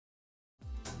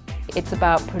It's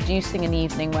about producing an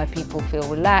evening where people feel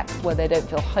relaxed, where they don't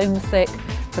feel homesick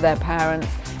for their parents.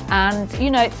 And,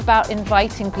 you know, it's about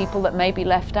inviting people that may be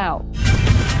left out.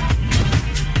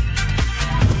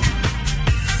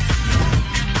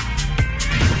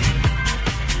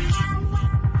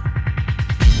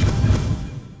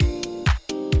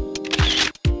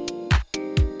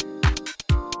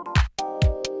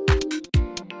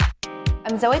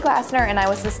 I'm Zoe Glassner, and I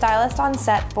was the stylist on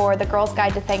set for the Girls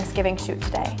Guide to Thanksgiving shoot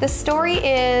today. The story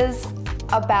is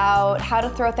about how to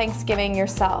throw Thanksgiving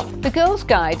yourself. The Girls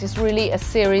Guide is really a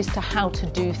series to how to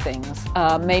do things,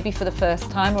 maybe for the first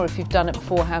time, or if you've done it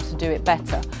before, how to do it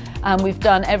better. And we've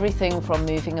done everything from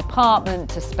moving apartment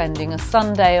to spending a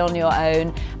Sunday on your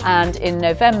own. And in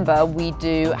November, we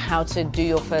do how to do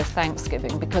your first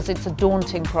Thanksgiving, because it's a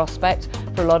daunting prospect.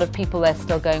 For a lot of people, they're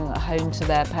still going home to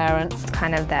their parents. It's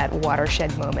kind of that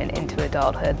watershed moment into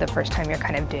adulthood, the first time you're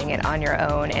kind of doing it on your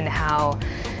own, and how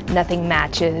nothing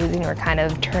matches, and you're kind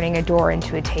of turning a door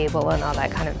into a table and all that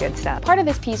kind of good stuff. Part of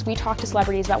this piece, we talk to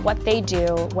celebrities about what they do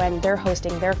when they're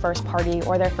hosting their first party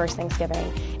or their first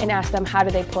Thanksgiving, and ask them how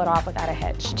do they pull it off without a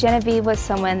hitch. Genevieve was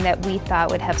someone that we thought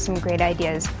would have some great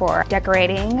ideas for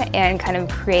decorating and kind of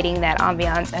creating that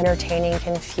ambiance. Entertaining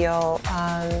can feel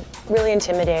really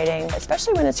intimidating,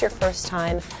 especially when it's your first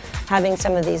time having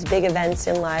some of these big events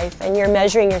in life, and you're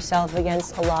measuring yourself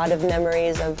against a lot of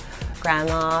memories of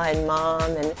grandma and mom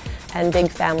and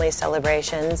big family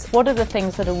celebrations. What are the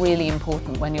things that are really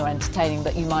important when you're entertaining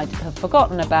that you might have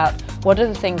forgotten about? What are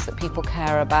the things that people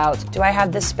care about? Do I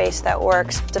have the space that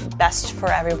works the best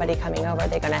for everybody coming over? Are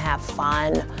they going to have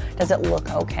fun? Does it look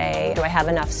okay? Do I have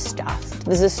enough stuff?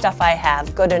 Is the stuff I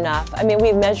have good enough? I mean,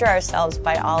 we measure ourselves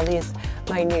by all these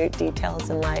minute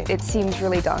details in life. It seems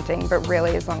really daunting, but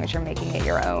really, as long as you're making it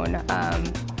your own,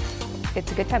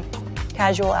 it's a good time.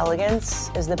 Casual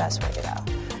elegance is the best way to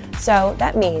go. So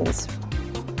that means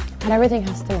that everything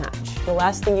has to match. The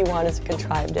last thing you want is a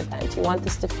contrived event. You want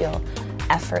this to feel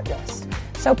effortless.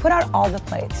 So put out all the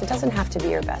plates. It doesn't have to be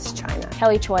your best china.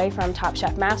 Kelly Choi from Top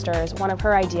Chef Masters, one of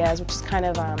her ideas, which is kind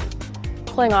of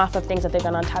pulling off of things that they've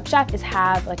done on Top Chef, is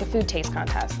have like a food taste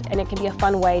contest, and it can be a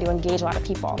fun way to engage a lot of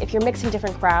people. If you're mixing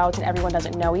different crowds and everyone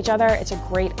doesn't know each other, it's a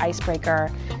great icebreaker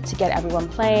to get everyone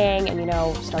playing and, you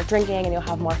know, start drinking, and you'll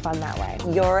have more fun that way.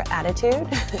 Your attitude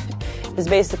is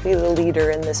basically the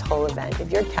leader in this whole event. If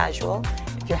you're casual,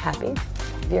 if you're happy,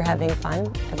 if you're having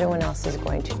fun, everyone else is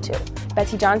going to too.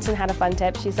 Betsy Johnson had a fun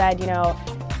tip. She said, you know,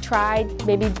 try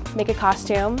maybe make a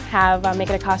costume, make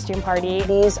it a costume party.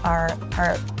 These are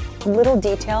little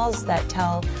details that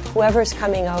tell whoever's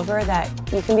coming over that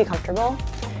you can be comfortable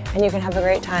and you can have a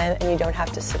great time, and you don't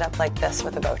have to sit up like this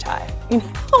with a bow tie.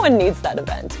 No one needs that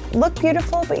event. Look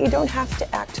beautiful, but you don't have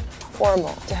to act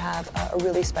formal to have a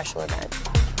really special event.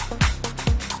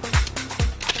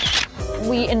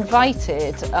 We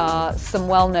invited some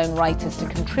well-known writers to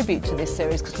contribute to this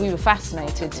series because we were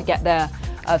fascinated to get their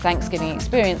Thanksgiving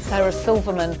experience. Sarah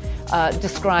Silverman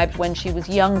described when she was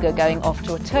younger going off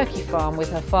to a turkey farm with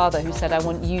her father, who said, "I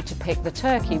want you to pick the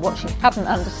turkey." What she hadn't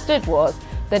understood was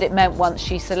that it meant once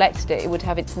she selected it, it would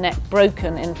have its neck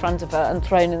broken in front of her and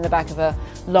thrown in the back of a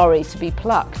lorry to be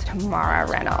plucked. Tamara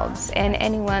Reynolds, and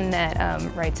anyone that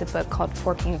writes a book called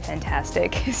Forking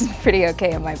Fantastic is pretty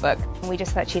okay in my book. We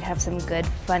just thought she'd have some good,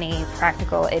 funny,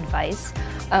 practical advice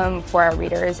for our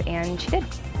readers, and she did.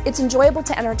 It's enjoyable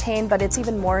to entertain, but it's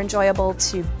even more enjoyable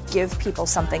to give people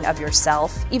something of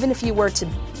yourself. Even if you were to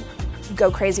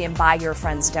go crazy and buy your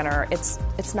friend's dinner,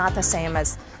 it's not the same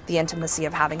as the intimacy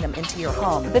of having them into your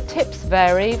home. The tips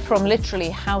vary from literally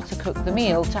how to cook the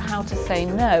meal to how to say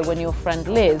no when your friend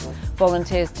Liz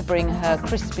volunteers to bring her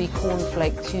crispy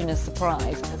cornflake tuna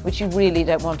surprise, which you really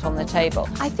don't want on the table.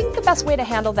 I think the best way to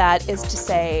handle that is to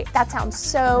say, that sounds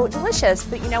so delicious,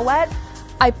 but you know what?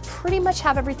 I pretty much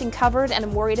have everything covered, and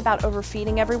I'm worried about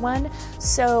overfeeding everyone,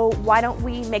 so why don't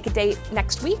we make a date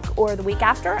next week or the week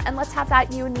after, and let's have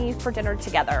that, you and me, for dinner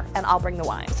together, and I'll bring the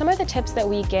wine. Some of the tips that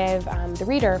we give the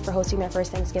reader for hosting their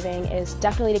first Thanksgiving is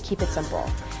definitely to keep it simple.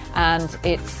 And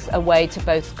it's a way to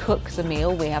both cook the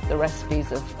meal, we have the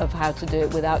recipes of how to do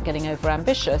it without getting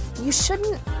overambitious. You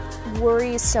shouldn't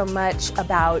worry so much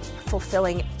about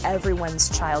fulfilling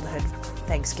everyone's childhood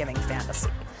Thanksgiving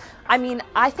fantasy. I mean,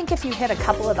 I think if you hit a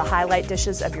couple of the highlight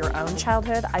dishes of your own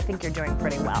childhood, I think you're doing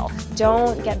pretty well.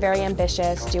 Don't get very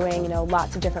ambitious doing,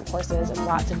 lots of different courses and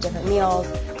lots of different meals.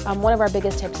 One of our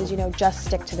biggest tips is, just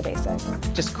stick to the basic.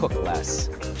 Just cook less.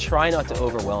 Try not to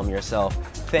overwhelm yourself.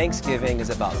 Thanksgiving is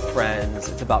about friends,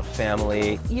 it's about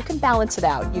family. You can balance it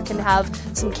out. You can have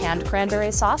some canned cranberry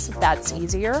sauce if that's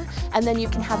easier, and then you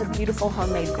can have a beautiful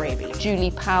homemade gravy.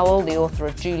 Julie Powell, the author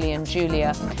of Julie and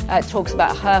Julia, talks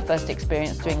about her first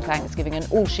experience doing Thanksgiving, and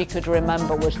all she could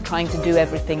remember was trying to do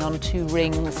everything on 2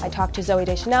 rings. I talked to Zoe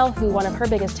Deschanel, who one of her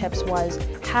biggest tips was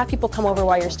have people come over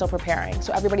while you're still preparing.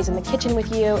 So everybody's in the kitchen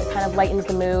with you, it kind of lightens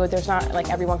the mood. There's not like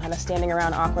everyone kind of standing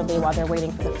around awkwardly while they're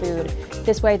waiting for the food.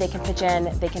 This way they can pitch in,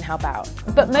 they can help out.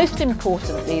 But most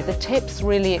importantly, the tips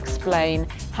really explain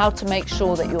how to make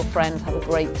sure that your friends have a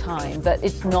great time, that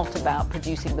it's not about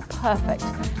producing the perfect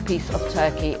piece of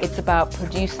turkey, it's about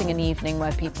producing an evening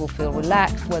where people feel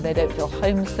relaxed, where they don't feel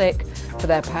homesick for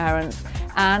their parents.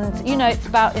 And, it's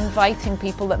about inviting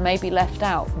people that may be left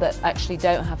out, that actually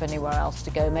don't have anywhere else to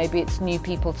go. Maybe it's new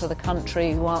people to the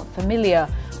country who aren't familiar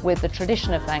with the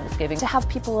tradition of Thanksgiving. To have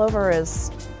people over it's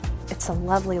a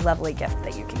lovely, lovely gift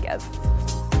that you can give.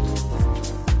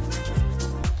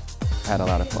 Had a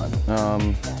lot of fun.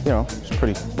 It's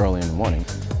pretty early in the morning,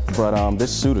 but this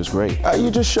suit is great.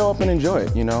 You just show up and enjoy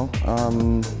it,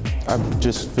 I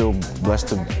just feel blessed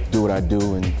to do what I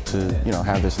do and to,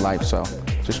 have this life, so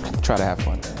just try to have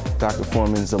fun. Dr.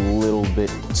 Foreman's a little bit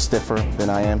stiffer than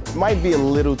I am. Might be a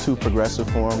little too progressive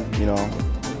for him,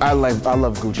 I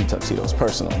love Gucci tuxedos,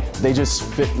 personally. They just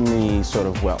fit me sort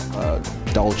of well.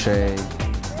 Dolce,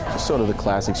 sort of the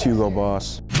classics, Hugo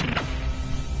Boss.